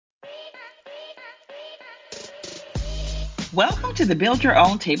Welcome to the Build Your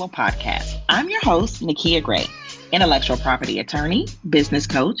Own Table podcast. I'm your host, Nakia Gray, intellectual property attorney, business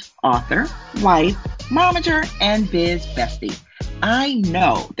coach, author, wife, momager, and biz bestie. I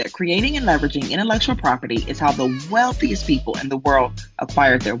know that creating and leveraging intellectual property is how the wealthiest people in the world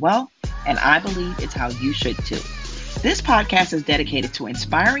acquired their wealth, and I believe it's how you should too. This podcast is dedicated to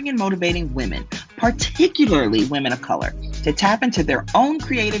inspiring and motivating women, particularly women of color, to tap into their own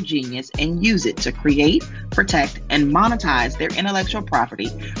creative genius and use it to create, protect, and monetize their intellectual property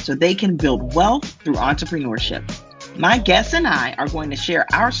so they can build wealth through entrepreneurship. My guests and I are going to share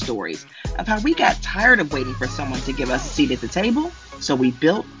our stories of how we got tired of waiting for someone to give us a seat at the table, so we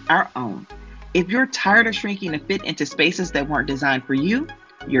built our own. If you're tired of shrinking to fit into spaces that weren't designed for you,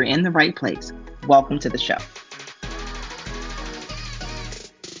 you're in the right place. Welcome to the show.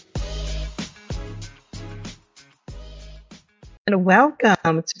 And welcome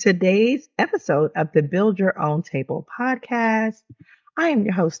to today's episode of the Build Your Own Table podcast. I am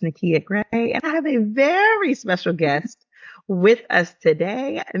your host, Nakia Gray, and I have a very special guest with us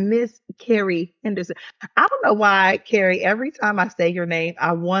today, Miss Keri Henderson. I don't know why, Keri, every time I say your name,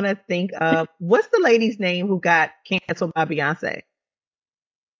 I want to think of, what's the lady's name who got canceled by Beyonce?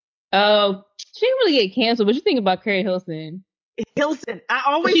 Oh, she didn't really get canceled, but you think about Keri Hilson. Hilson. I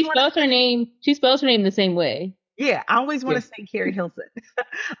always She spells her name. She spells her name the same way. Yeah, I always want to say Keri Hilson.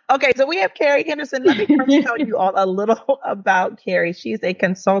 Okay, so we have Keri Henderson. Let me first tell you all a little about Keri. She's a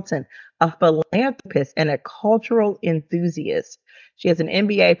consultant, a philanthropist, and a cultural enthusiast. She has an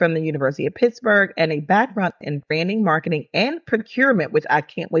MBA from the University of Pittsburgh and a background in branding, marketing, and procurement, which I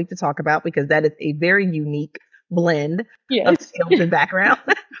can't wait to talk about because that is a very unique blend of skills and background.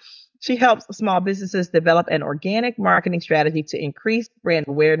 She helps small businesses develop an organic marketing strategy to increase brand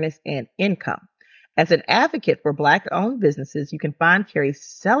awareness and income. As an advocate for Black-owned businesses, you can find Keri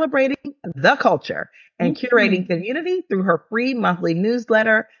celebrating the culture and curating community through her free monthly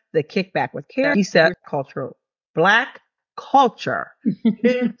newsletter, The Kickback with Keri. She says cultural Black culture,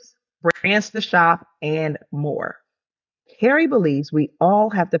 news, brands to shop, and more. Keri believes we all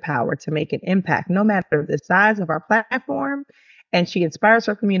have the power to make an impact, no matter the size of our platform, and she inspires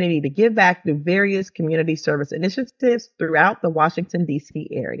her community to give back through various community service initiatives throughout the Washington, D.C.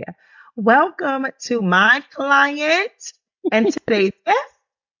 area. Welcome to my client and today's guest,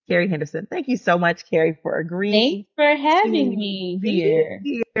 Keri Henderson. Thank you so much, Keri, for agreeing. Thanks for having me here.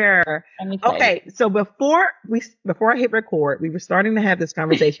 I'm excited. Okay, so before I hit record, we were starting to have this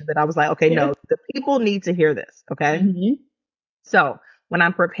conversation that I was like, okay, no, the people need to hear this. Okay. Mm-hmm. So when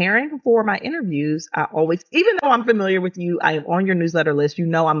I'm preparing for my interviews, I always, even though I'm familiar with you, I am on your newsletter list. You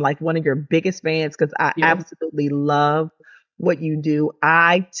know, I'm like one of your biggest fans because I absolutely love what you do.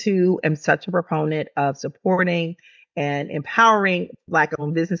 I too am such a proponent of supporting and empowering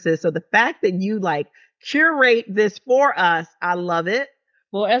Black-owned businesses. So the fact that you like curate this for us, I love it.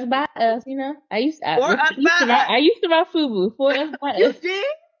 For us by us, you know. I used to write FUBU. For us by us. You did?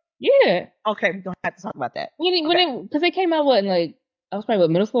 Yeah. Okay, we don't have to talk about that. Because it came out I was probably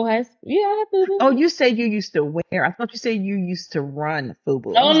middle school, high school. Yeah, I had FUBU. Oh, you said you used to wear. I thought you said you used to run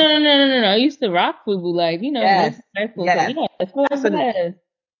FUBU. Oh, no. I used to rock FUBU, Yes. Absolutely.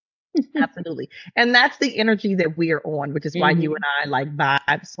 Absolutely. And that's the energy that we are on, which is why you and I like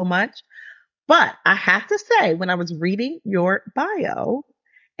vibe so much. But I have to say, when I was reading your bio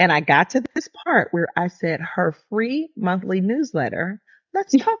and I got to this part where I said her free monthly newsletter,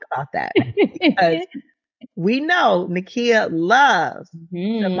 let's talk about that. Because we know Nakia loves to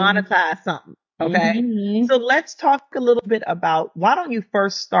monetize something. Okay. So let's talk a little bit about, why don't you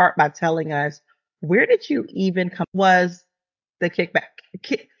first start by telling us, where did you even come? Was the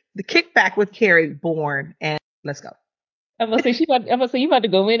kickback with Keri born? And let's go. I'm gonna say you about to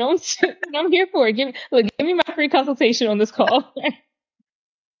go in on. I'm here for it. Give me my free consultation on this call.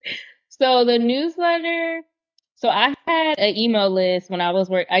 So the newsletter. So I had an email list when I was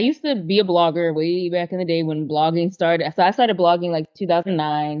I used to be a blogger way back in the day when blogging started. So I started blogging like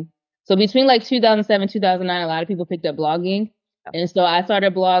 2009. So between like 2007, 2009, a lot of people picked up blogging. And so I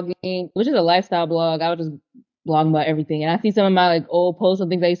started blogging, which is a lifestyle blog. I would just blog about everything. And I see some of my like old posts and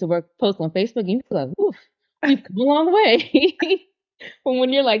things I used to post on Facebook. And you feel like, oof, you've come a long way from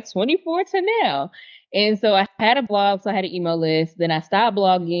when you're like 24 to now. And so I had a blog, so I had an email list. Then I stopped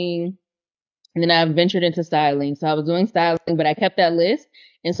blogging. And then I ventured into styling. So I was doing styling, but I kept that list.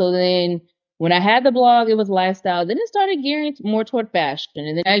 And so then when I had the blog, it was lifestyle. Then it started gearing more toward fashion.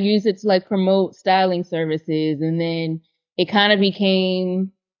 And then I used it to like promote styling services. And then it kind of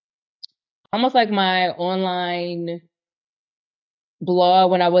became almost like my online blog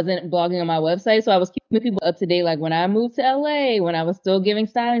when I wasn't blogging on my website. So I was keeping people up to date. Like when I moved to LA, when I was still giving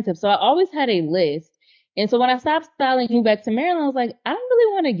styling tips. So I always had a list. And so when I stopped styling, moved back to Maryland, I was like, I don't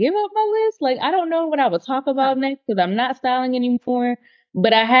really want to give up my list. Like, I don't know what I would talk Yeah. about next because I'm not styling anymore.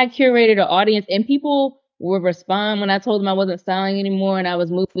 But I had curated an audience, and people would respond when I told them I wasn't styling anymore and I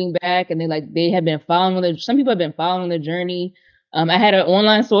was moving back. And they had been following some people had been following the journey. I had an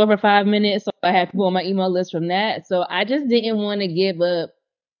online store for 5 minutes, so I had people on my email list from that. So I just didn't want to give up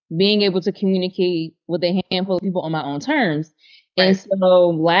being able to communicate with a handful of people on my own terms. And Right. so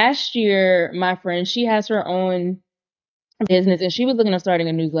last year, my friend, she has her own business and she was looking at starting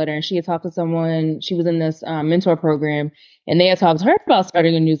a newsletter, and she had talked to someone, she was in this mentor program, and they had talked to her about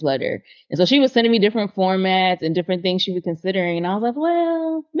starting a newsletter. And so she was sending me different formats and different things she was considering. And I was like,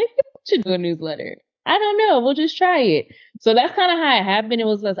 well, maybe we should do a newsletter. I don't know. We'll just try it. So that's kind of how it happened. It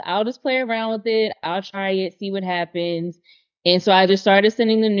was just, I'll just play around with it. I'll try it, see what happens. And so I just started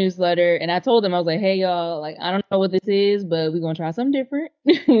sending the newsletter, and I told them, I was like, hey, y'all, like, I don't know what this is, but we're going to try something different.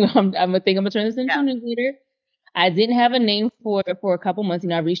 I'm going to turn this into a Yeah. newsletter. I didn't have a name for it for a couple months. You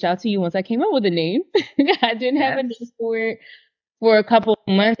know, I reached out to you once I came up with a name. I didn't have a name Yes. for it for a couple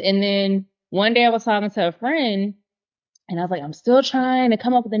months. And then one day I was talking to a friend, and I was like, I'm still trying to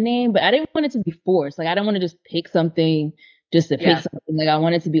come up with a name, but I didn't want it to be forced. Like, I don't want to just pick something just to pick Yeah. something. Like, I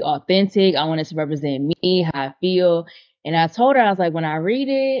want it to be authentic. I want it to represent me, how I feel. And I told her, I was like, when I read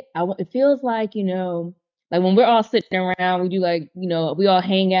it, it feels like, like when we're all sitting around, we do like, we all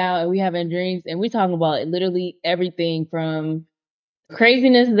hang out and we having drinks and we talking about literally everything from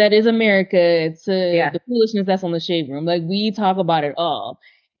craziness that is America to Yeah. the foolishness that's on the shade room. Like we talk about it all.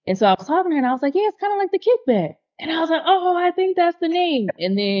 And so I was talking to her and I was like, yeah, it's kind of like the kickback. And I was like, oh, I think that's the name.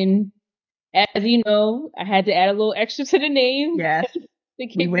 And then, as you know, I had to add a little extra to the name. Yes. The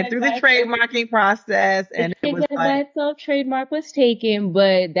We went kickback through the by itself. trademarking process The and it was kickback by like, itself trademark was taken,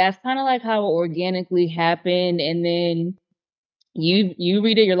 but that's kind of like how it organically happened. And then you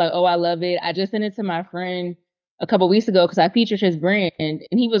read it, you're like, oh, I love it. I just sent it to my friend a couple weeks ago because I featured his brand, and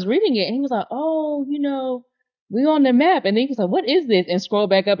he was reading it and he was like, oh, we on the map. And then he was like, what is this? And scroll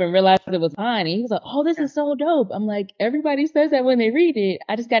back up and realized it was mine. And he was like, oh, this yeah. is so dope. I'm like, everybody says that when they read it.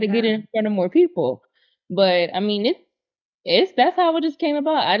 I just got to get it Yeah. in front of more people. But I mean, it's that's how it just came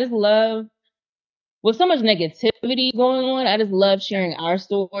about. I just love with so much negativity going on, I just love Yeah. sharing our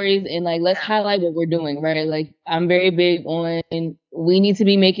stories and like let's Yeah. highlight what we're doing, right? Like I'm very big on we need to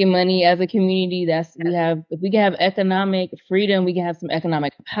be making money as a community. That's we Yes. have if we can have economic freedom, we can have some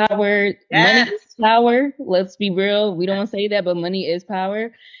economic power. Money Yes. is power. Let's be real. We don't want to say that, but money is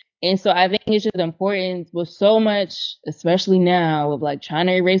power. And so I think it's just important with so much, especially now, of like trying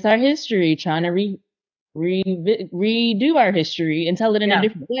to erase our history, trying to redo our history and tell it in a Yeah.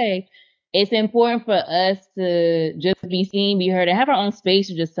 different way. It's important for us to just be seen, be heard, and have our own space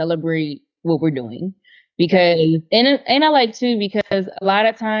to just celebrate what we're doing. Yes. Because and I like too because a lot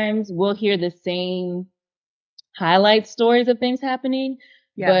of times we'll hear the same highlight stories of things happening.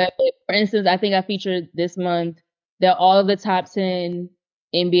 Yeah. But for instance, I think I featured this month that all of the top 10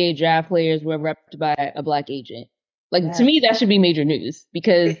 NBA draft players were repped by a black agent. Like to Yes. me, that should be major news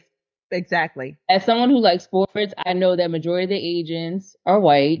because It- exactly. as someone who likes sports, I know that majority of the agents are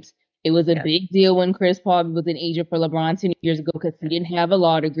white. It was a Yes. big deal when Chris Paul was an agent for LeBron 10 years ago because he didn't have a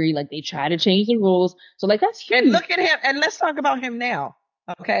law degree. Like they tried to change the rules. So like that's And huge. look at him. And let's talk about him now.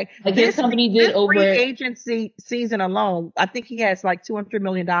 Okay. Like his company did This free over. agency season alone, I think he has like $200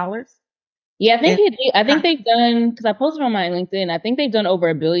 million Yeah, I think in I think con- they've done because I posted on my LinkedIn. I think they've done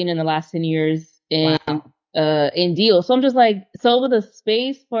over $1 billion in the last 10 years wow. in deals. So I'm just like, so with a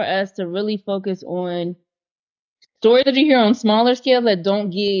space for us to really focus on stories that you hear on smaller scale that don't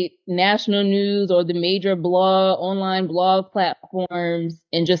get national news or the major online blog platforms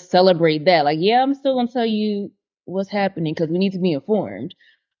and just celebrate that. Like, yeah, I'm still gonna tell you what's happening because we need to be informed.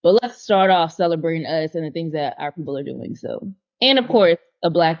 But let's start off celebrating us and the things that our people are doing. So, and of Yeah. course, a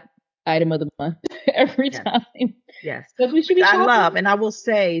black item of the month every Yes. time Yes. because we should Which be I love. talking. And I will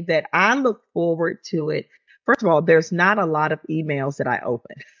say that I look forward to it. First of all, there's not a lot of emails that I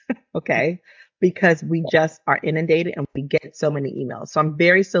open. Okay. Because we just are inundated and we get so many emails. So I'm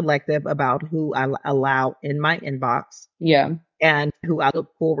very selective about who I allow in my inbox Yeah. and who I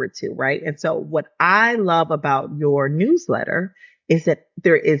look forward to, right? And so what I love about your newsletter is that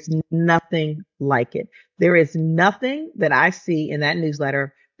there is nothing like it. There is nothing that I see in that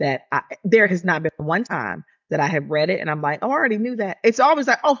newsletter there has not been one time that I have read it and I'm like, oh, I already knew that. It's always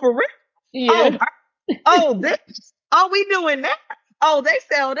like, oh, for real? Oh, Yeah. this, are we doing that? Oh, they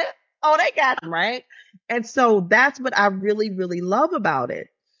sell it. Oh, they got them, right? And so that's what I really, really love about it.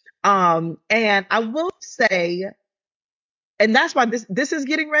 And I will say, and that's why this is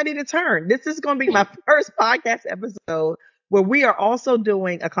getting ready to turn. This is going to be my first podcast episode where we are also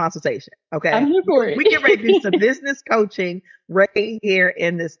doing a consultation. I'm Okay. here for it. We get ready to do some business coaching right here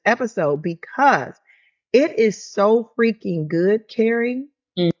in this episode because it is so freaking good, Keri,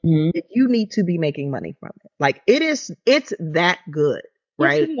 Hmm. that you need to be making money from it. Like it's that good, Yes,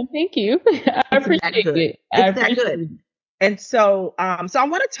 right? ma'am. Thank you. I It's that appreciate good. it. I It's that appreciate good. it. And so I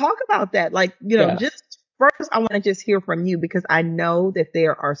want to talk about that. Like, Yeah. just first I want to just hear from you because I know that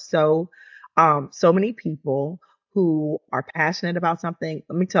there are so many people who are passionate about something.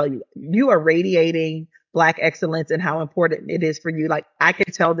 Let me tell you, you are radiating Black excellence and how important it is for you. Like I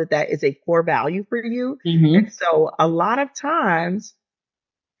can tell that that is a core value for you. And Hmm. so a lot of times,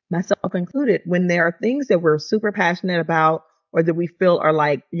 myself included, when there are things that we're super passionate about or that we feel are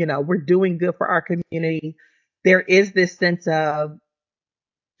like, we're doing good for our community, there is this sense of,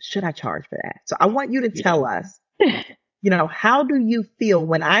 should I charge for that? So I want you to Yeah. tell us, how do you feel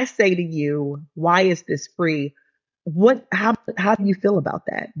when I say to you, why is this free? How do you feel about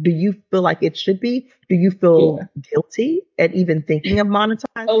that? Do you feel like it should be? Do you feel Yeah. guilty at even thinking of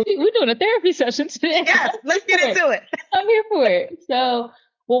monetizing? Oh, we're doing a therapy session today. Yes, let's get I'm here for it. into it. I'm here for it. So,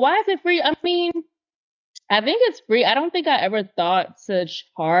 well, why is it free? I mean, I think it's free. I don't think I ever thought to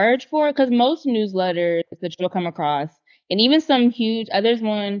charge for it because most newsletters that you'll come across, and even some huge, there's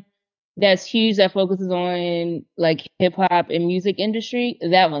one that's huge that focuses on like hip hop and music industry.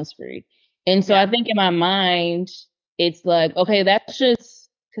 That one's free. And so I Yeah. think in my mind, it's like, okay, that's just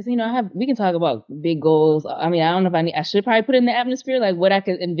because, we can talk about big goals. I mean, I don't know if I should probably put in the atmosphere, like what I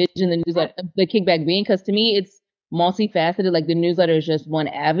could envision the Yeah. newsletter, the kickback being, because to me, it's multifaceted. Like the newsletter is just one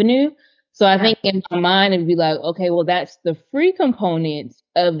avenue. So I Yeah. think in my mind it'd be like, okay, well that's the free component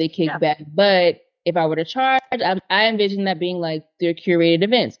of the Yeah. kickback. But if I were to charge, I envision that being like through curated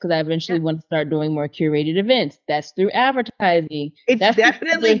events because I eventually Yeah. want to start doing more curated events. That's through advertising. It's That's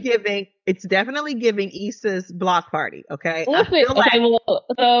definitely through giving it's definitely giving Issa's block party. Okay. I listen, feel okay, like well,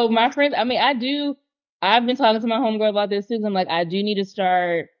 so my friends, I mean, I've been talking to my homegirl about this too. 'Cause I'm like, I do need to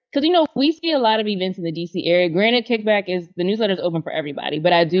start, because, we see a lot of events in the DC area. Granted, Kickback the newsletter is open for everybody,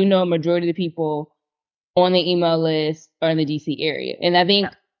 but I do know a majority of the people on the email list are in the DC area. And I yeah, think,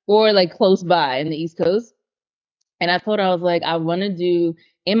 or like close by in the East Coast. And I told her, I was like, I want to do,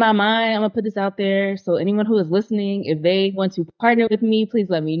 in my mind, I'm going to put this out there. So anyone who is listening, if they want to partner with me, please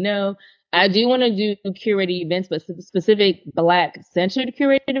let me know. I do want to do curated events, but specific Black centered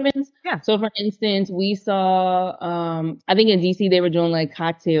curated events. yeah, So for instance, we saw, I think in DC, they were doing like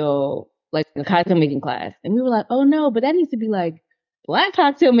like a cocktail making class. And we were like, oh no, but that needs to be like Black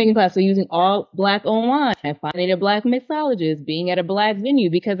cocktail making class. So using all Black owned wine, finding a Black mixologist, being at a Black venue,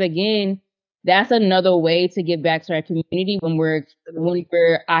 because again, that's another way to give back to our community when absolutely.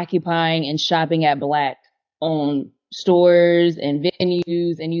 we're occupying and shopping at Black owned stores and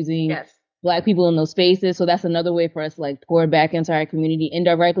venues and using Yes, Black people in those spaces. So that's another way for us to like pour back into our community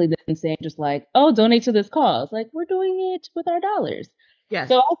indirectly than saying just like, oh, donate to this cause. Like we're doing it with our dollars. So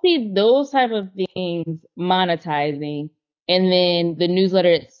yes. I see those type of things monetizing and then the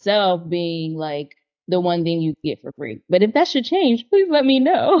newsletter itself being like the one thing you get for free. But if that should change, please let me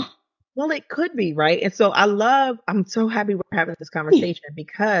know. Well, it could be, right? And so I'm so happy we're having this conversation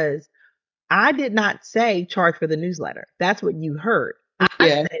because I did not say charge for the newsletter. That's what you heard. I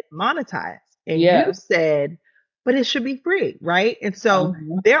Yeah. said monetize. And you Yeah. said, but it should be free, right? And so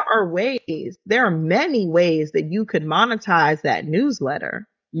Uh-huh. there are many ways that you could monetize that newsletter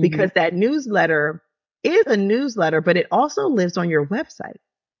Hmm. because that newsletter is a newsletter, but it also lives on your website,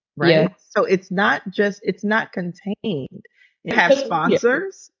 Yeah. right? So it's not contained. It has Yeah.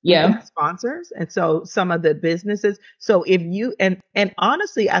 sponsors. It Yeah. has sponsors. And so some of the businesses. So if you, and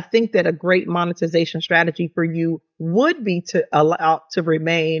honestly, I think that a great monetization strategy for you would be to allow to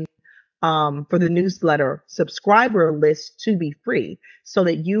remain, for the newsletter subscriber list to be free so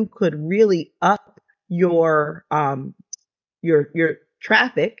that you could really up your, your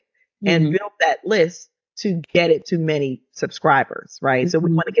traffic and Hmm. build that list to get it to many subscribers, right? So we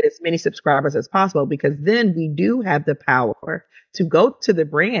Hmm. want to get as many subscribers as possible because then we do have the power to go to the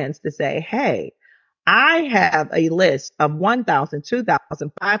brands to say, hey, I have a list of 1,000,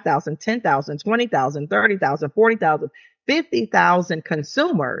 2,000, 5,000, 10,000, 20,000, 30,000, 40,000, 50,000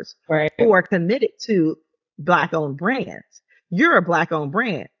 consumers who Right. are committed to Black owned brands. You're a Black owned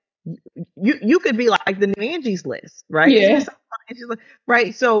brand. You could be like the new Angie's list, right? Isn't there Yeah. something on Angie's list?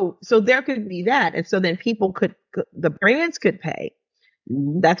 Right. So there could be that. And so then people the brands could pay.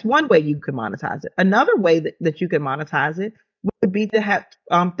 Hmm. That's one way you could monetize it. Another way that you could monetize it would be to have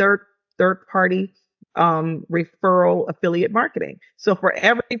third party referral affiliate marketing. So for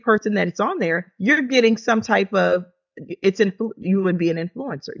every person that it's on there, you're getting some type of you would be an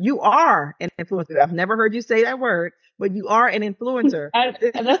influencer. You are an influencer. I've never heard you say that word, but you are an influencer.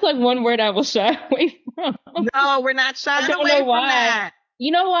 That's like one word I will shy away from. No, we're not I shying don't know away from why. that.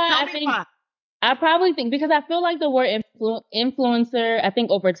 You know why? Tell me why. I probably think because I feel like the word influencer, I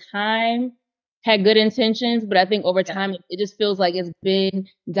think over time had good intentions, but I think over Yeah. time it just feels like it's been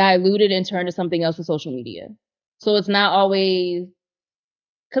diluted and turned to something else with social media. So it's not always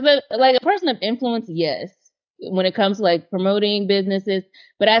because like a person of influence, yes, when it comes to like promoting businesses,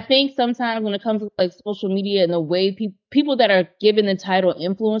 but I think sometimes when it comes to like social media and the way people that are given the title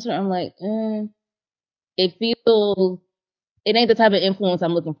influencer, I'm like, it feels it ain't the type of influence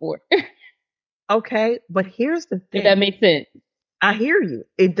I'm looking for. Okay, but here's the If that thing. makes sense. I hear you.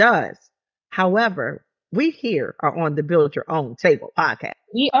 It does. However, we here are on the Build Your Own Table podcast.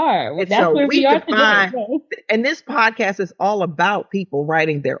 We are. And That's so where we we are today. define, and this podcast is all about people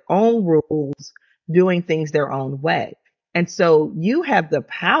writing their own rules, doing things their own way. And so you have the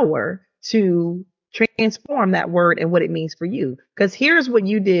power to transform that word and what it means for you. Because here's what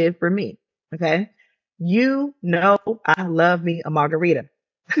you did for me. Okay. You know, I love me a margarita.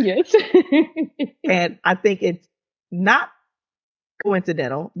 Yes. And I think it's not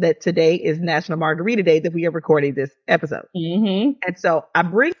coincidental that today is National Margarita Day that we are recording this episode. hmm And so I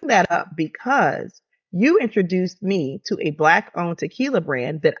bring that up because you introduced me to a black owned tequila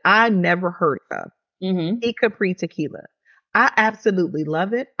brand that I never heard of, hmm Capri Tequila. I absolutely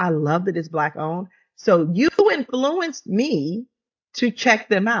love it. I love that it's black owned. So you influenced me to check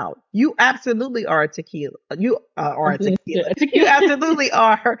them out. You absolutely are a tequila. You are a tequila. You Tequila. absolutely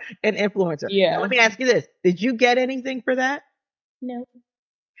are an influencer. Now, Yeah. let me ask you this. Did you get anything for that? No.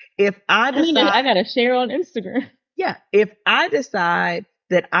 If I I mean, decide, I got to share on Instagram. yeah, if I decide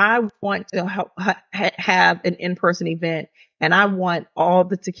that I want to have an in-person event and I want all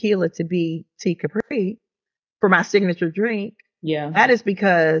the tequila to be tea capri for my signature drink, Yeah. that is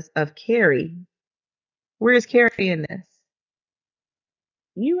because of Keri. Where is Keri in this?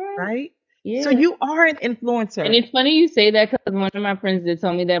 You right. Right? So Yeah. you are an And influencer. it's funny you say that because one of my friends did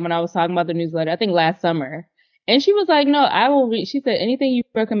tell me that when I was talking about the newsletter, I think last summer. And she was like, no, I will she said, anything you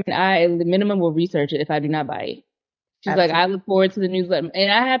recommend, I, at the minimum, will research it if I do not buy it. She's like, I Absolutely. look forward to the newsletter.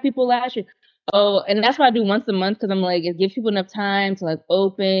 And I had people last year. Oh, and that's why I do once a month because I'm like, it gives people enough time to like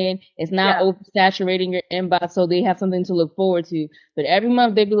open. It's not Yeah. saturating your inbox, so they have something to look forward to. But every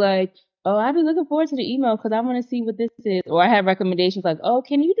month they'd be like, oh, I've been looking forward to the email because I want to see what this is. Or I have recommendations like, oh,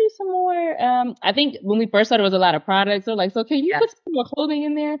 can you do some more? I think when we first started, it was a lot of products. So like, so can you Yes. put some more clothing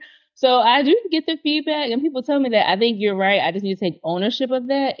in there? So I do get the feedback, and people tell me that. I think you're right. I just need to take ownership of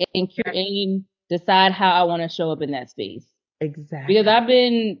that Yeah. and decide how I want to show up in that space. Because Exactly. I've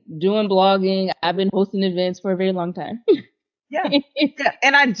been doing blogging, I've been hosting events for a very long time. Yeah. Yeah.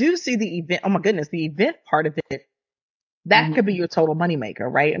 And I do see the event. Oh my goodness, the event part of it, that could be hmm your total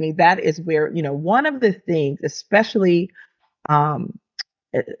moneymaker, right? I mean, that is where, one of the things, especially um,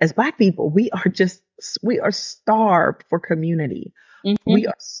 as Black people, we are starved for community. We hmm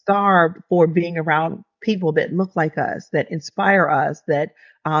are starved for being around people that look like us, that inspire us, that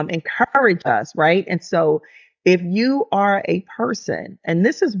encourage us, right? And so, if you are a person, and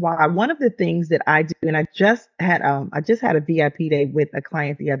this is why one of the things that I do, and I just had a VIP day with a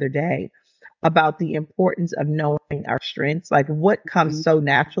client the other day about the importance of knowing our strengths, like what comes so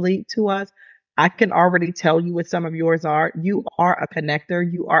naturally to us. I can already tell you what some of yours are. You are a connector.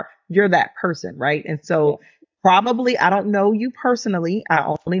 You're that person, right? And Yeah. so probably I don't know you personally.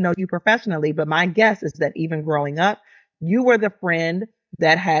 I only know you professionally, but my guess is that even growing up, you were the friend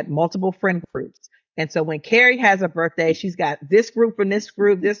that had multiple friend groups. And so when Keri has a birthday, she's got this group and this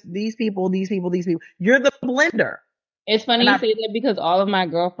group, these people, these people, these people. You're the blender. It's funny And you I say that because all of my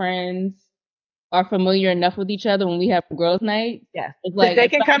girlfriends are familiar enough with each other when we have girls' night. Yes, It's that like they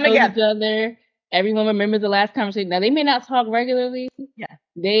can everybody come knows each together. other. Everyone remembers the last conversation. Now they may not talk regularly. Yeah,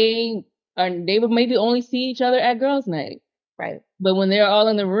 They would maybe only see each other at girls' night. right. But when they're all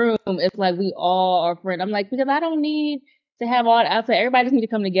in the room, it's like we all are friends. I'm like, because I don't need to have all outside. Everybody just need to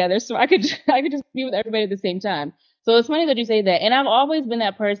come together so I could I could just be with everybody at the same time. So it's funny that you say that. And I've always been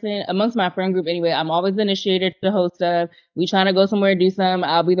that person amongst my friend group anyway. I'm always the initiator to host stuff. We trying to go somewhere, do something.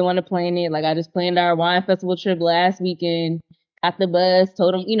 I'll be the one to plan it. Like I just planned our wine festival trip last weekend. Got the bus,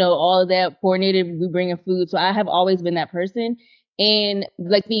 told them, all of that coordinated. We bringing food. So I have always been that person. And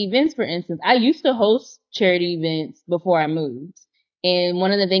like the events, for instance, I used to host charity events before I moved. And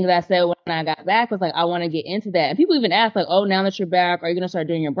one of the things I said when I got back was like, I want to get into that. And people even ask, like, oh, now that you're back, are you going to start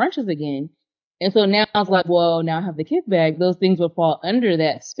doing your brunches again? And so now I was like, well, now I have the kickback. Those things would fall under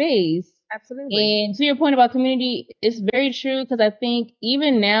that space. Absolutely. And to your point about community, it's very true because I think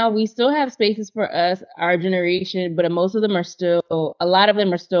even now we still have spaces for us, our generation, but most of them are still, a lot of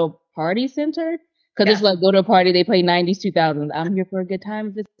them are still party centered. Because it's Yes. like go to a party, they play 90s, 2000s. I'm here for a good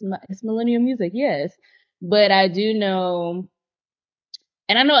time. It's millennial music, yes. But I do know,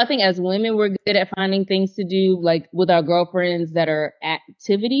 and I know, I think as women, we're good at finding things to do, like with our girlfriends that are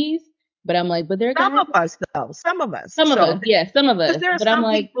activities. But I'm like, but there are Some guys, of us, though, some of us. some of So, us, yes, some of because us. there are But I'm some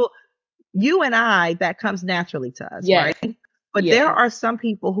like, people, you and I, that comes naturally to us, yes, right? But yes, there are some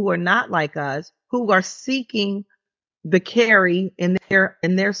people who are not like us who are seeking the Keri in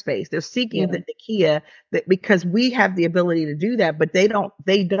their space. They're seeking yeah, the Nakia that because we have the ability to do that, but they don't.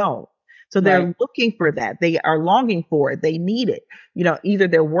 So right, they're looking for that. They are longing for it. They need it. Either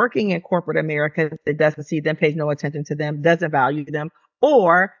they're working in corporate America that doesn't see them, pays no attention to them, doesn't value them,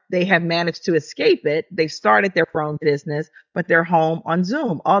 or they have managed to escape it. They started their own business, but they're home on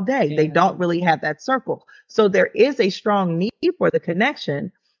Zoom all day. They yeah. don't really have that circle. So there is a strong need for the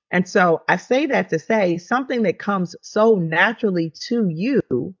connection, and so I say that to say something that comes so naturally to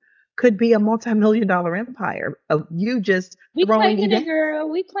you could be a multi-million dollar empire of you just We throwing claiming it, events. girl.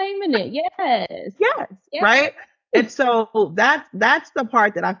 We claiming it. Yes. Yes, Yes. right. And so that's the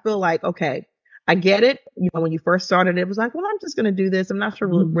part that I feel like, okay, I get it. When you first started, it was like, well, I'm just going to do this. I'm not sure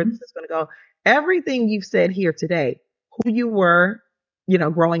where this Mhm. is going to go. Everything you've said here today, who you were,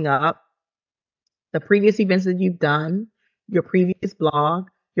 growing up, the previous events that you've done, your previous blog,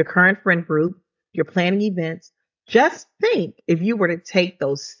 your current friend group, your planning events. Just think if you were to take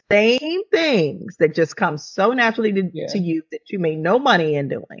those same things that just come so naturally to Yeah. you that you made no money in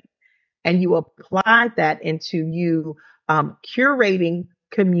doing, and you apply that into you curating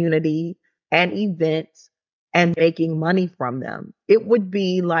community and events and making money from them, it would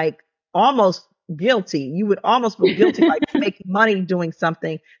be like almost guilty. You would almost feel guilty like making money doing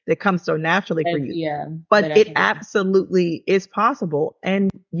something that comes so naturally for you. Yeah. But That I it can do. absolutely is possible,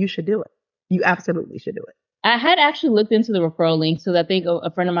 and you should do it. You absolutely should do it. I had actually looked into the referral link, so I think a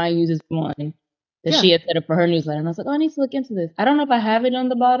friend of mine uses one that Yeah. she had set up for her newsletter. And I was like, oh, I need to look into this. I don't know if I have it on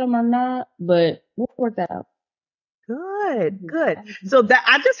the bottom or not, but we'll work that out. Good, good. So that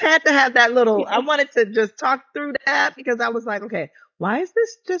I just had to have that little, I wanted to just talk through that because I was like, okay, why is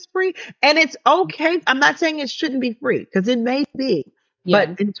this just free? And it's okay. I'm not saying it shouldn't be free because it may be, but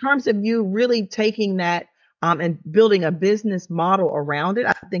Yeah. in terms of you really taking that and building a business model around it,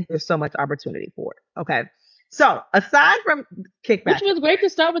 I think there's so much opportunity for it. Okay. So aside from Which Kickback, was great to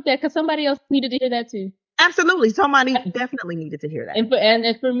start with that because somebody else needed to hear that too. absolutely, somebody definitely needed to hear that.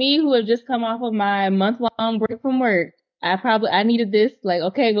 And for me who have just come off of my month-long break from work, I needed this. Like,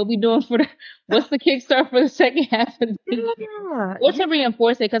 okay, what we doing for the what's the kickstart for the second half of the year? Yeah, Or yeah, to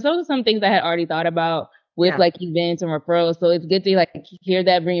reinforce it, because those are some things I had already thought about with yeah, like events and referrals. So it's good to like hear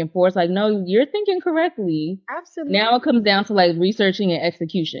that reinforced. Like, no, you're thinking correctly. Now it absolutely, comes down to like researching and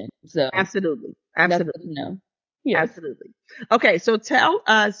execution. So absolutely, that's absolutely. good to know. Yes. Absolutely. Okay, so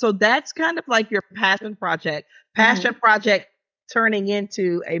so that's kind of like your Hmm. passion project turning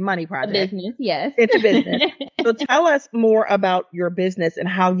into a money A project, business, yes. into business. So tell us more about your business and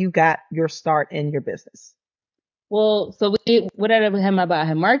how you got your start in your business. Well, so what did I have about? I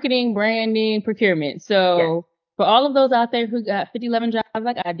had marketing, branding, procurement. Yes. So for all of those out there who got 50, 11 jobs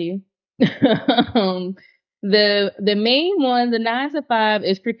like I do, um, the main one, the 9 to 5,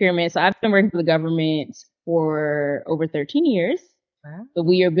 is procurement. So I've been working for the government for over 13 years. Wow. But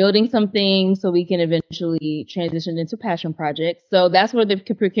we are building something so we can eventually transition into passion projects. So that's where the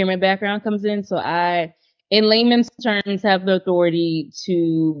procurement background comes in. So in layman's terms, have the authority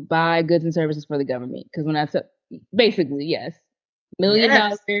to buy goods and services for the government. Because when I said, basically, yes, million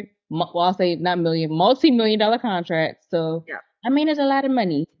dollar, Yes. well, I'll say not million, multi-million dollar contracts. So Yeah. I mean, it's a lot of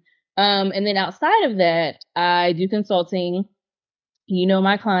money. And then outside of that, I do consulting. You know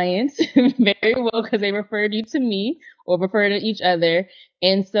my clients very well because they referred you to me or referred to each other.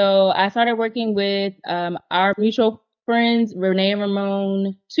 And so I started working with our mutual friends, Renee and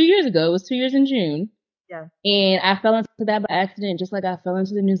Ramon, 2 years ago. It was 2 years in June. Yeah. And I fell into that by accident, just like I fell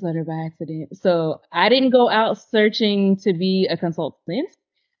into the newsletter by accident. So I didn't go out searching to be a consultant.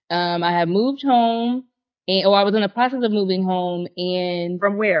 I had moved home, or I was in the process of moving home, and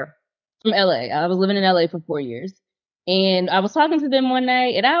From where? from LA. I was living in LA for 4 years. And I was talking to them one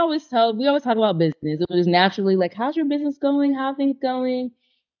night, and we always talk about business. It was naturally like, how's your business going? How are things going?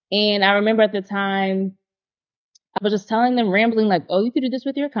 And I remember at the time, I was just telling them, rambling, like, oh, you can do this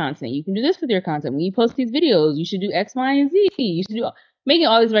with your content. You can do this with your content. When you post these videos, you should do X, Y, and Z. You should do making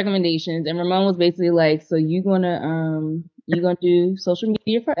all these recommendations. And Ramon was basically like, so you gonna do social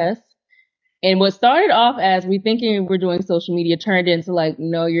media for us. And what started off as we thinking we're doing social media turned into like,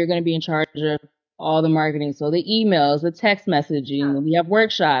 no, you're going to be in charge of all the marketing. So the emails, the text messaging, we have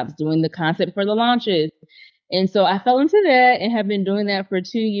workshops, doing the content for the launches. And so I fell into that and have been doing that for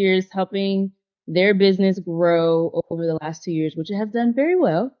 2 years, helping their business grow over the last 2 years, which it has done very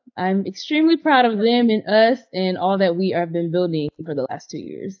well. I'm extremely proud of them and us and all that we have been building for the last 2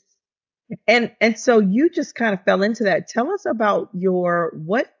 years. And so you just kind of fell into that. Tell us about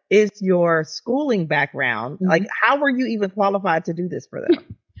what is your schooling background? Like, how were you even qualified to do this for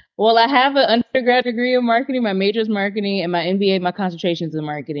them? Well, I have an undergrad degree in marketing. My major is marketing, and my MBA, my concentration is in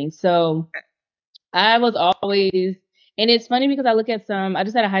marketing. So I was always, and it's funny because I look at I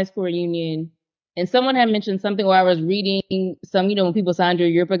just had a high school reunion, and someone had mentioned something where I was reading some, when people signed your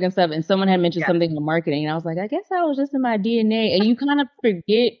yearbook and stuff, and someone had mentioned something on marketing, and I was like, I guess that was just in my DNA. And you kind of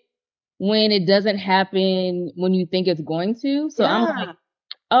forget when it doesn't happen when you think it's going to. So I'm like,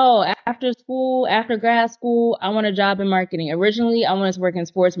 oh, after school, after grad school, I want a job in marketing. Originally, I wanted to work in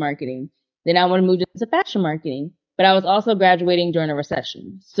sports marketing. Then I wanted to move into fashion marketing. But I was also graduating during a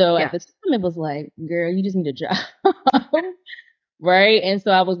recession. So at the time, it was like, girl, you just need a job. Right? And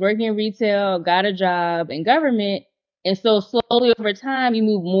so I was working in retail, got a job in government. And so slowly over time, you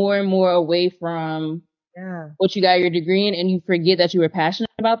move more and more away from what you got your degree in, and you forget that you were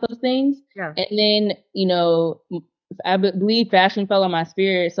passionate about those things. And then, I believe fashion fell on my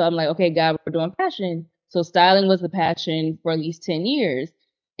spirit. So I'm like, okay, God, we're doing fashion. So styling was the passion for at least 10 years.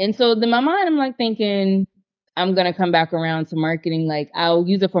 And so then my mind, I'm like thinking, I'm going to come back around to marketing. Like I'll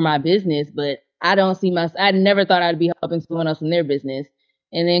use it for my business, but I never thought I'd be helping someone else in their business.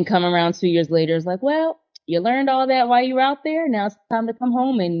 And then come around 2 years later, it's like, well, you learned all that while you were out there. Now it's time to come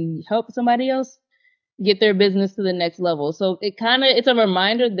home and help somebody else get their business to the next level. So it's a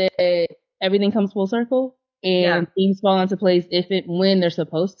reminder that everything comes full circle and things fall into place when they're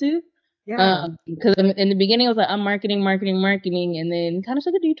supposed to. Because in the beginning, I was like, I'm marketing, marketing, marketing, and then kind of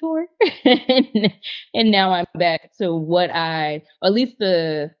took a detour. And now I'm back to at least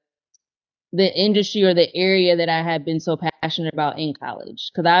the industry or the area that I had been so passionate about in college.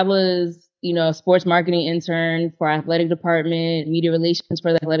 Because I was, a sports marketing intern for athletic department, media relations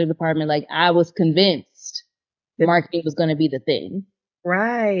for the athletic department. Like I was convinced marketing was going to be the thing.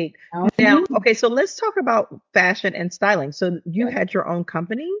 Right. Now, okay, so let's talk about fashion and styling. So you had your own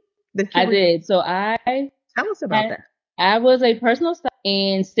company I did. So tell us about that. I was a personal stylist,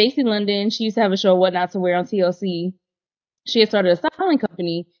 and Stacey London, she used to have a show, What Not to Wear on TLC. She had started a styling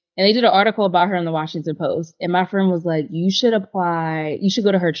company, and they did an article about her in the Washington Post. And my friend was like, you should apply, you should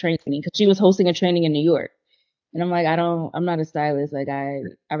go to her training, because she was hosting a training in New York. And I'm like, I'm not a stylist. Like I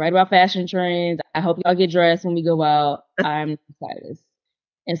write about fashion trends. I hope y'all get dressed when we go out. I'm a stylist.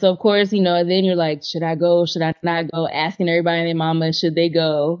 And so of course, then you're like, should I go? Should I not go? Asking everybody and their mama, should they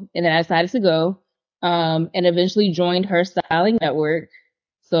go? And then I decided to go. And eventually joined her styling network.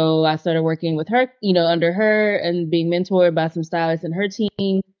 So I started working with her, under her and being mentored by some stylists in her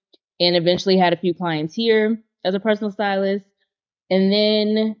team, and eventually had a few clients here as a personal stylist. And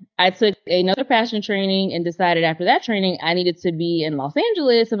then I took another fashion training and decided after that training, I needed to be in Los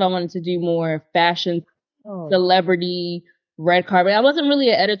Angeles if I wanted to do more fashion, celebrity, red carpet. I wasn't really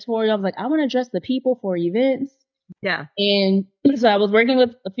an editorial. I was like, I want to dress the people for events. And so I was working with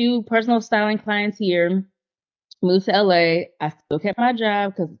a few personal styling clients here, moved to LA. I still kept my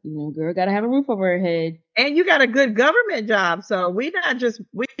job because, girl got to have a roof over her head. And you got a good government job. So we're not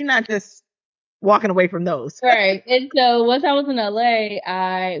just walking away from those. Right. And so once I was in LA,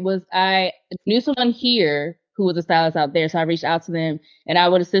 I knew someone here who was a stylist out there. So I reached out to them and I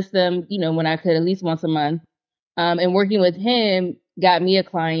would assist them, when I could, at least once a month. And working with him got me a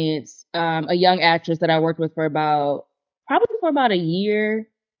client, a young actress that I worked with probably for about a year,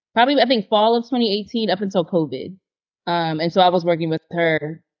 probably I think fall of 2018 up until COVID. And so I was working with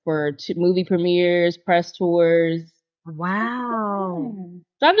her for movie premieres, press tours. Wow.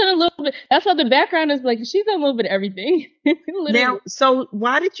 So I've done a little bit. That's what the background is like. She's done a little bit of everything. Now, so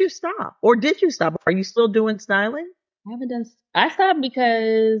why did you stop? Or did you stop? Are you still doing styling? I stopped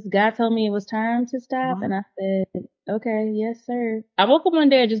because God told me it was time to stop. And I said, okay, yes, sir. I woke up one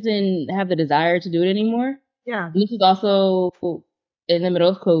day, I just didn't have the desire to do it anymore. This is also in the middle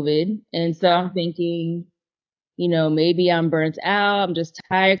of COVID. And so I'm thinking, maybe I'm burnt out. I'm just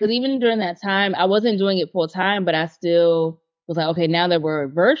tired. Because even during that time, I wasn't doing it full time, but I still was like, okay, now that we're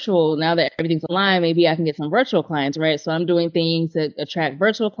virtual, now that everything's online, maybe I can get some virtual clients, right? So I'm doing things to attract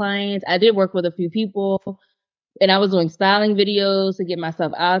virtual clients. I did work with a few people, and I was doing styling videos to get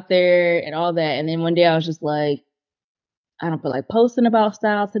myself out there and all that. And then one day I was just like, I don't feel like posting about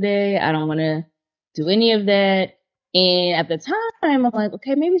style today. I don't want to do any of that. And at the time, I'm like,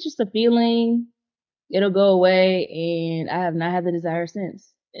 okay, maybe it's just a feeling. It'll go away. And I have not had the desire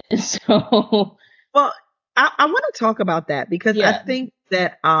since. So, Well, I want to talk about that because yeah. I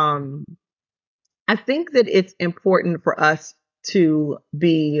think that it's important for us to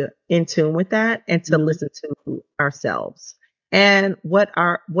be in tune with that and to Mhm. listen to ourselves and what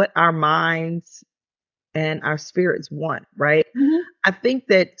our minds and our spirits want, right? Mhm. I think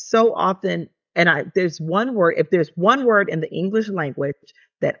that so often, and if there's one word in the English language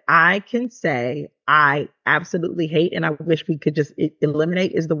that I can say I absolutely hate and I wish we could just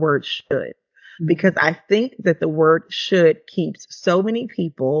eliminate is the word should. Because I think that the word should keeps so many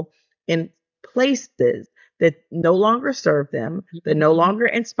people in places that no longer serve them, that Mhm. no longer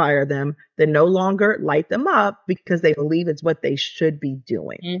inspire them, that no longer light them up because they believe it's what they should be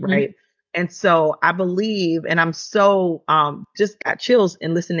doing, Mhm. right? And so I believe, and I'm so just got chills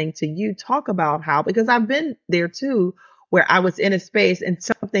in listening to you talk about how, because I've been there too, where I was in a space and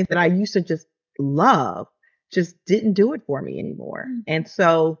something that I used to just love just didn't do it for me anymore. And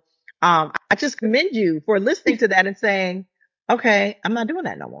so I just commend you for listening to that and saying, okay, I'm not doing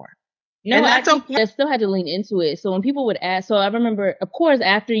that no more. No, And I that's think okay. I still had to lean into it. So when people would ask, so I remember, of course,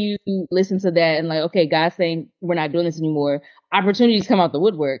 after you listen to that and like, okay, God's saying we're not doing this anymore, opportunities come out the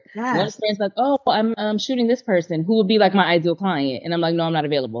woodwork. One Yes. friend's like, oh, I'm shooting this person who would be like my ideal client, and I'm like, no, I'm not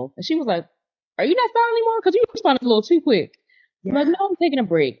available. And she was like, are you not selling anymore? Because you responded a little too quick. I'm like, no, Yeah. I'm taking a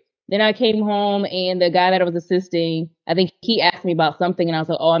break. Then I came home and the guy that I was assisting, I think he asked me about something, and I was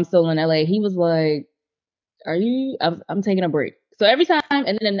like, oh, I'm still in LA. He was like, are you? I'm taking a break. So every time,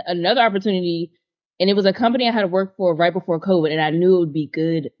 and then another opportunity, and it was a company I had worked for right before COVID, and I knew it would be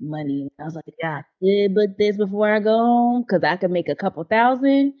good money. I was like, I Yeah. did book this before I go home because I could make a couple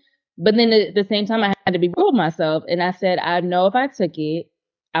thousand. But then at the same time, I had to be real with myself, and I said, I know if I took it,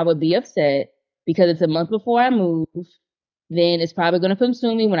 I would be upset because it's a month before I move. Then it's probably going to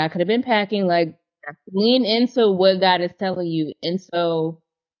consume me when I could have been packing. Like, lean into what God is telling you, and so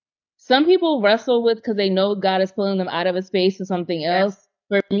some people wrestle with because they know God is pulling them out of a space to something else.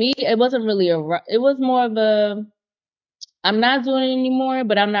 Yes. For me, it wasn't really it was more of a, I'm not doing it anymore,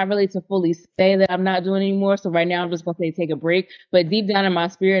 but I'm not really to fully say that I'm not doing it anymore. So right now I'm just gonna say take a break. But deep down in my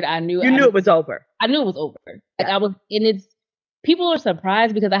spirit, You knew it was over. I knew it was over. Like Yeah. I was, and it's, people are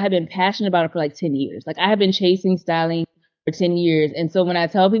surprised because I have been passionate about it for like 10 years. Like I have been chasing styling for 10 years. And so when I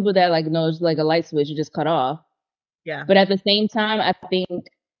tell people that, like, no, it's like a light switch, you just cut off. Yeah. But at the same time, I think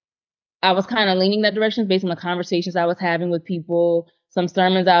I was kind of leaning that direction based on the conversations I was having with people, some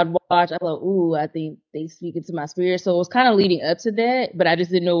sermons I'd watch. I thought, ooh, I think they speak into my spirit. So it was kind of leading up to that, but I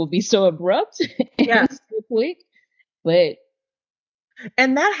just didn't know it would be so abrupt and Yes. so quick. But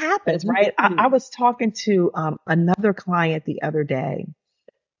And that happens, right? I was talking to another client the other day,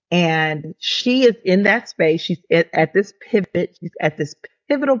 and she is in that space. She's at this pivot. She's at this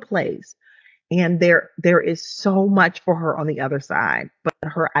pivotal place. And there is so much for her on the other side, but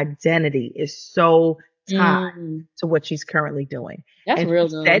her identity is so tied mm, to what she's currently doing. that's And real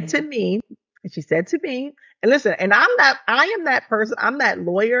though. she said to me, and listen, and I am that person, I'm that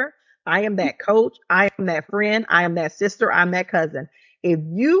lawyer, I am that coach, I am that friend, I am that sister, I'm that cousin. If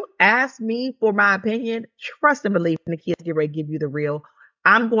you ask me for my opinion, trust and believe, and the kids get ready to give you the real.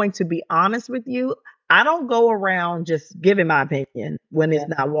 I'm going to be honest with you. I don't go around just giving my opinion when Yeah. it's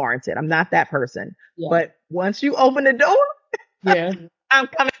not warranted. I'm not that person. Yeah. But once you open the door, Yeah. I'm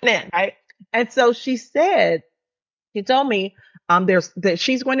coming in, right? And so she told me there's that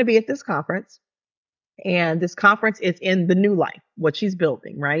she's going to be at this conference, and this conference is in the new life, what she's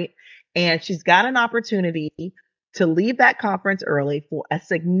building, right? And she's got an opportunity to leave that conference early for a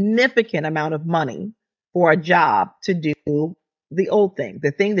significant amount of money for a job to do the old thing,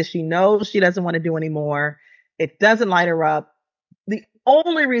 the thing that she knows she doesn't want to do anymore. It doesn't light her up. The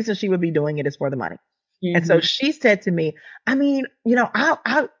only reason she would be doing it is for the money. And so Hmm. she said to me, I mean,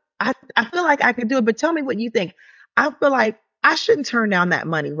 I feel like I could do it, but tell me what you think. I feel like I shouldn't turn down that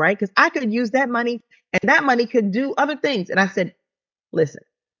money, right? Because I could use that money and that money could do other things. And I said, listen,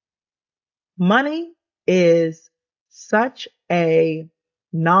 money is such a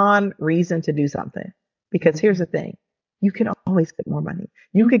non reason to do something. Because here's the thing, you can always get more money.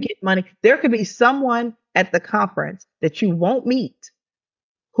 You could Hmm. get money. There could be someone at the conference that you won't meet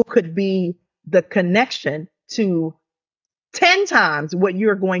who could be the connection to 10 times what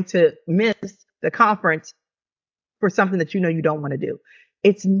you're going to miss the conference for something that you know you don't want to do.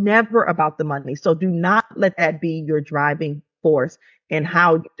 It's never about the money. So do not let that be your driving force in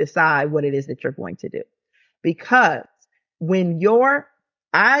how you decide what it is that you're going to do. Because when you're,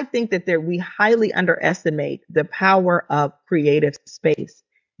 I think that we highly underestimate the power of creative space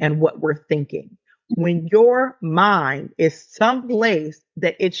and what we're thinking. when your mind is someplace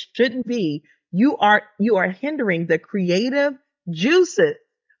that it shouldn't be, you are hindering the creative juices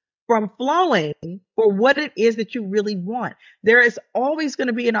from flowing for what it is that you really want. There is always going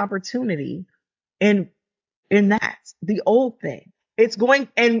to be an opportunity in that the old thing. It's going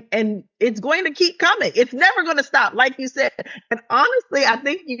and it's going to keep coming. It's never going to stop, like you said. And honestly, I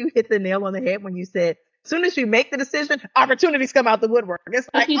think you hit the nail on the head when you said, as soon as you make the decision, opportunities come out the woodwork. It's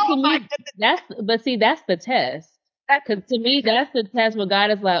But like, see, oh to my me, that's the test. goodness, Because to me, that's the test where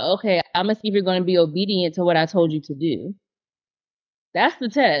God is like, okay, I'm gonna see if you're going to be obedient to what I told you to do. That's the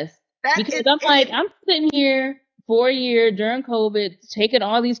test. that Because is I'm like, it. I'm sitting here for a year during COVID, taking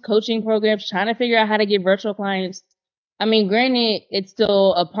all these coaching programs, trying to figure out how to get virtual clients. I mean, granted, it's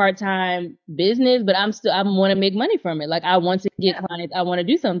still a part-time business, but I want to make money from it. Like I want to get Yeah, clients, I want to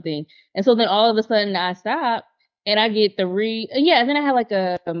do something. And so then all of a sudden I stop and I get yeah, and then I had like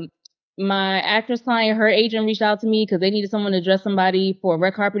my actress client, her agent reached out to me because they needed someone to dress somebody for a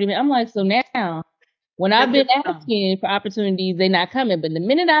red carpet event. I'm like, so now when they I've been just asking for opportunities, they're not coming. But the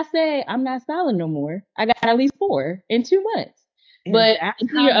minute I say I'm not styling no more, I got at least 4 in 2 months. and But that's to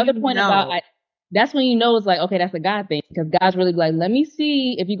how your you other point about know. that's when you know it's like, okay, that's a God thing. Because God's really like, let me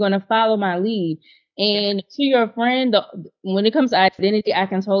see if you're gonna follow my lead. Yeah, And to your friend, when it comes to identity, I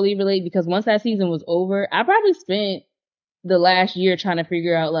can totally relate because once that season was over, I probably spent the last year trying to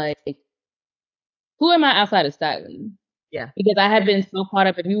figure out like who am I outside of styling? yeah, Because I have yeah, been so caught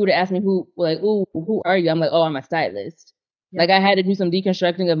up. If you would have asked me who, like, ooh, who are you? I'm like, oh, I'm a stylist. yeah, Like I had to do some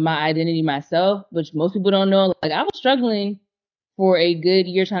deconstructing of my identity myself, which most people don't know. Like I was struggling for a good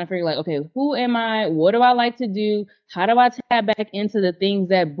year trying to figure like, okay, who am I? What do I like to do? How do I tap back into the things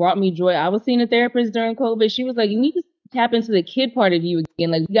that brought me joy? I was seeing a therapist during COVID. She was like, you need to tap into the kid part of you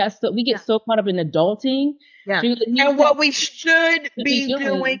again. Like we get yeah, so caught up in adulting. yeah. She was like, you need And to tap what we should to be be doing,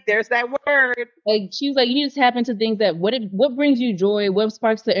 doing. there's that word. Like she was like, you need to tap into things that what brings you joy, what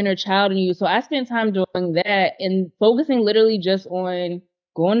sparks the inner child in you. So I spent time doing that and focusing literally just on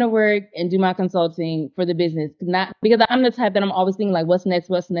going to work and do my consulting for the business. Not because I'm the type that I'm always thinking like, what's next,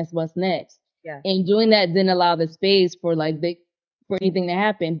 what's next, what's next. Yeah, And doing that didn't allow the space for for anything to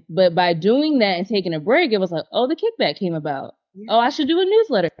happen. But by doing that and taking a break, it was like, oh, the kickback came about. yeah, Oh, I should do a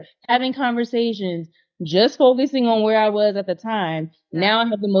newsletter, having conversations, just focusing on where I was at the time. yeah, Now I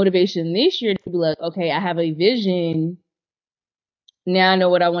have the motivation this year to be like, okay, I have a vision. Now I know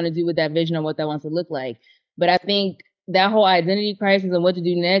what I want to do with that vision and what that wants to look like. But I think that whole identity crisis and what to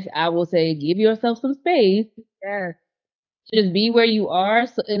do next, I will say, give yourself some space. yeah, Just be where you are,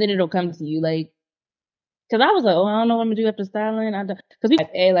 so, and then it'll come to you. Like, cause I was like, oh, I don't know what I'm gonna do after styling. I don't, cause people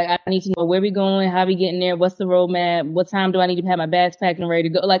like, hey, like, I need to know where we going, how we getting there, what's the roadmap, what time do I need to have my bags packed and ready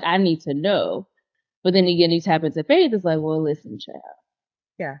to go? Like, I need to know. But then again, you tap into faith. It's like, well, listen, child,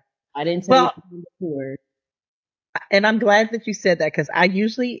 yeah. I didn't tell you Well, before. and I'm glad that you said that because I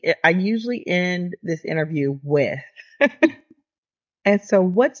usually end this interview with, and so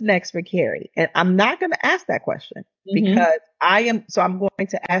what's next for Keri? And I'm not going to ask that question Mm-hmm. because I'm going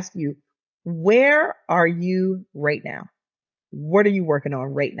to ask you, where are you right now? What are you working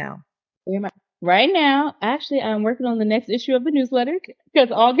on right now? Where am I? Right now, actually, I'm working on the next issue of the newsletter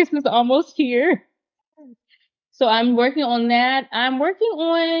because August is almost here. So I'm working on that. I'm working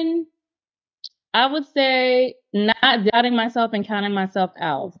on, I would say, not doubting myself and counting myself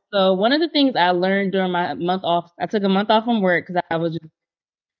out. So one of the things I learned during my month off, I took a month off from work because I was just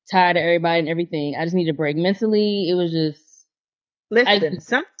tired of everybody and everything. I just needed a break mentally. It was just, I Listen,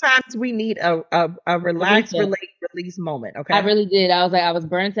 sometimes we need a a relax, reset. release moment. I Okay. really did. I was like, I was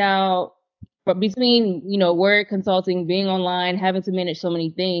burnt out, but between, work, consulting, being online, having to manage so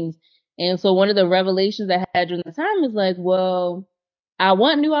many things. And so one of the revelations I had during the time is like, well, I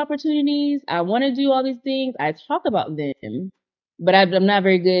want new opportunities. I want to do all these things. I talk about them, but I'm not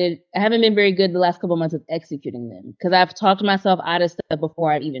very good. I haven't been very good the last couple of months of executing them because I've talked myself out of stuff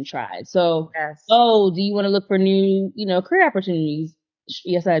before I've even tried. So, Yes. oh, do you want to look for new, career opportunities?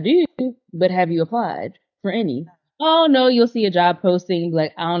 Yes, I do. But have you applied for any? Oh no, you'll see a job posting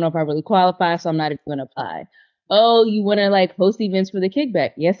like I don't know if I really qualify, so I'm not even gonna apply. Oh, you wanna like host events for the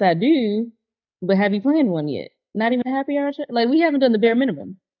kickback? Yes, I do. But have you planned one yet? Not even a happy hour chat? Like we haven't done the bare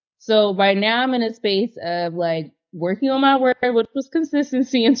minimum. So right now I'm in a space of like working on my word, which was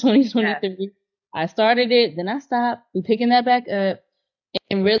consistency in Yes. 2023. I started it, then I stopped. We picking that back up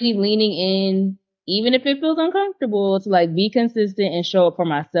and really leaning in, even if it feels uncomfortable, to like be consistent and show up for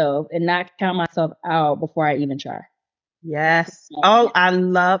myself and not count myself out before I even try. Yes. Oh, I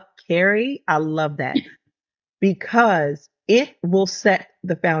love Keri. I love that because it will set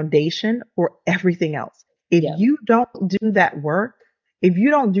the foundation for everything else. If Yeah. you don't do that work, if you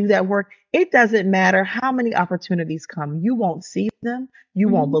don't do that work, It doesn't matter how many opportunities come. You won't see them. You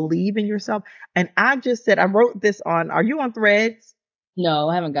won't Mhm. believe in yourself. And I just said, I wrote this on, are you on Threads? No,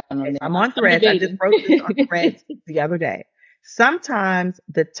 I haven't gotten on Okay, so there. I'm on I'm Threads. I just debating. wrote this on Threads the other day. Sometimes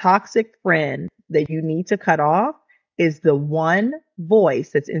the toxic friend that you need to cut off is the one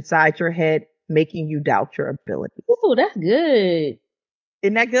voice that's inside your head making you doubt your abilities. Ooh, that's good.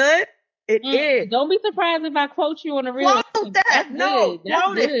 Isn't that good? It is. Don't be surprised if I quote you on a reel. Quote that. That's No, good. That's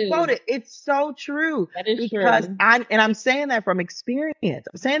quote it. Quote good. it. It's so true That is because true. I'm saying that from experience.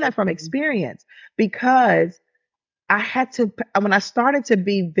 I'm saying that from Okay. experience because I had to, when I started to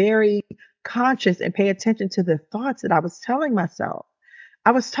be very conscious and pay attention to the thoughts that I was telling myself,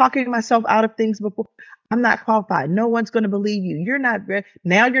 I was talking myself out of things before. I'm not qualified. No one's going to believe you. You're not ready.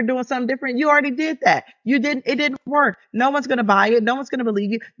 Now you're doing something different. You already did that. It didn't work. No one's going to buy it. No one's going to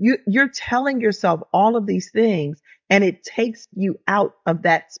believe you. You're telling yourself all of these things and it takes you out of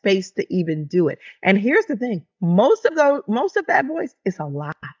that space to even do it. And here's the thing. Most of that voice is a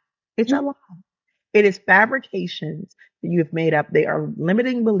lie. It's a Mhm. lie. It is fabrications that you have made up. They are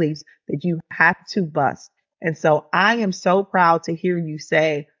limiting beliefs that you have to bust. And so I am so proud to hear you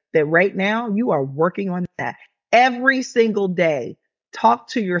say that right now you are working on that every single day. Talk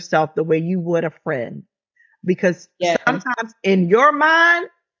to yourself the way you would a friend, because Yes. sometimes in your mind,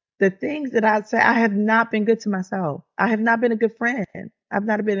 the things that I say, I have not been good to myself. I have not been a good friend. I've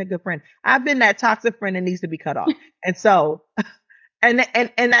not been a good friend. I've been that toxic friend that needs to be cut off. And so and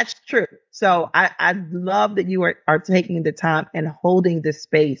that's true. So I love that you are taking the time and holding the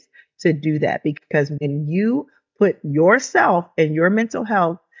space to do that, because when you put yourself and your mental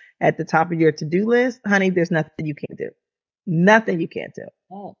health at the top of your to-do list, honey, there's nothing you can't do. Nothing you can't do.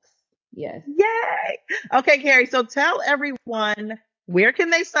 Yes. Yes. Yay. Okay, Keri. So tell everyone, where can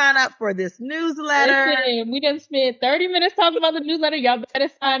they sign up for this newsletter? Listen, we done spent 30 minutes talking about the newsletter. Y'all better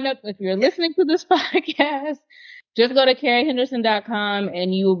sign up. If you're Yes. listening to this podcast, just go to KeriHenderson.com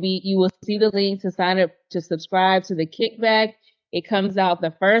and you will see the link to sign up to subscribe to the Kickback. It comes out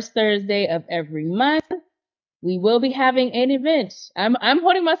the first Thursday of every month. We will be having an event. I'm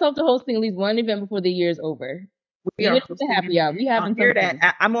holding myself to hosting at least one event before the year is over. We are Even if it's a hosting happy an hour, event. we I'll having hear some that.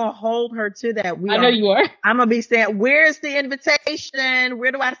 fun. I'm gonna hold her to that. I know you are. I'm gonna be saying, where's the invitation?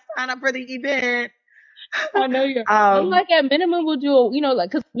 Where do I sign up for the event? I know you're. I'm um, like at minimum we'll do like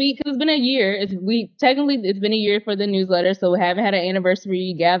because it's been a year. It's been a year for the newsletter, so we haven't had an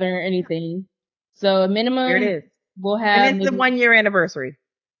anniversary gathering or anything. So at Here it minimum is. we'll When have is the maybe 1 year anniversary?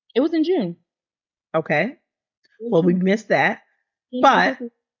 it was in June. Okay. It was Well, we June. missed that,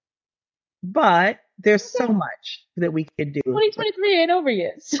 but there's so Okay. much that we could do. 2023 ain't over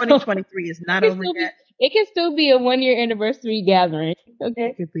yet, so 2023 is it not can over still be yet. it can still be a 1 year anniversary gathering. It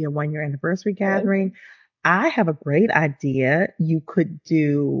Okay. could be a 1 year anniversary Yes. gathering. I have a great idea. You could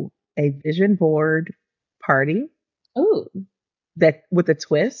do a vision board party Ooh. that with a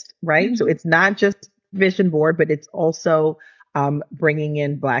twist, right? So Mhm. it's not just vision board, but it's also bringing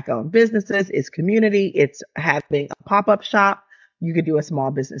in Black owned businesses, it's community, it's having a pop up shop. You could do a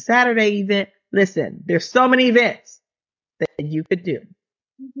small business Saturday event. Listen, there's so many events that you could do.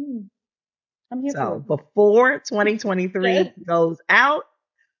 Mhm. I'm here for So it. before Yes. 2023 goes out,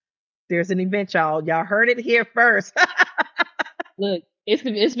 there's an event, y'all. Y'all heard it here first. Look,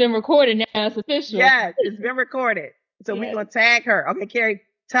 it's been recorded now. It's official. Yes, it's been recorded. So we're Yes. going to tag her. Okay, Keri,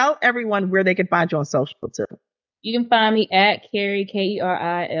 tell everyone where they can find you on social too. You can find me at Keri,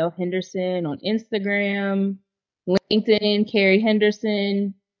 Keril Henderson on Instagram, LinkedIn, Keri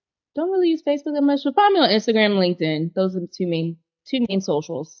Henderson. Don't really use Facebook that much, but find me on Instagram, LinkedIn. Those are the two main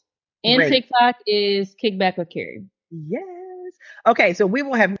socials. And Great. TikTok is Kickback with Keri. Yes. Okay, so we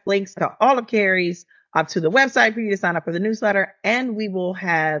will have links to all of Keri's up to the website for you to sign up for the newsletter, and we will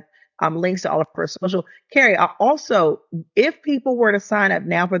have links to all of her social. Keri, also, if people were to sign up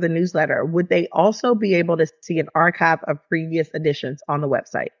now for the newsletter, would they also be able to see an archive of previous editions on the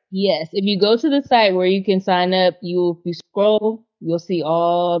website? Yes, if you go to the site where you can sign up, you scroll, you'll see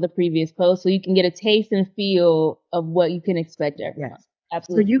all the previous posts, so you can get a taste and feel of what you can expect every month. Yes. So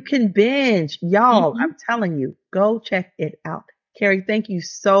Absolutely. you can binge. Y'all, Hmm. I'm telling you, go check it out. Keri, thank you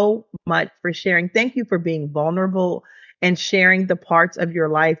so much for sharing. Thank you for being vulnerable and sharing the parts of your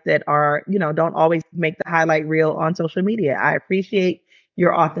life that are, don't always make the highlight reel on social media. I appreciate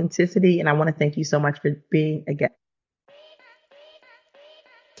your authenticity and I want to thank you so much for being a guest.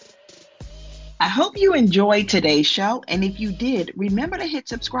 I hope you enjoyed today's show. And if you did, remember to hit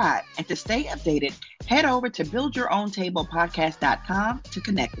subscribe. And to stay updated, head over to buildyourowntablepodcast.com to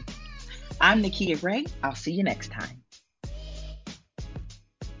connect with me. I'm Nakia Gray. I'll see you next time.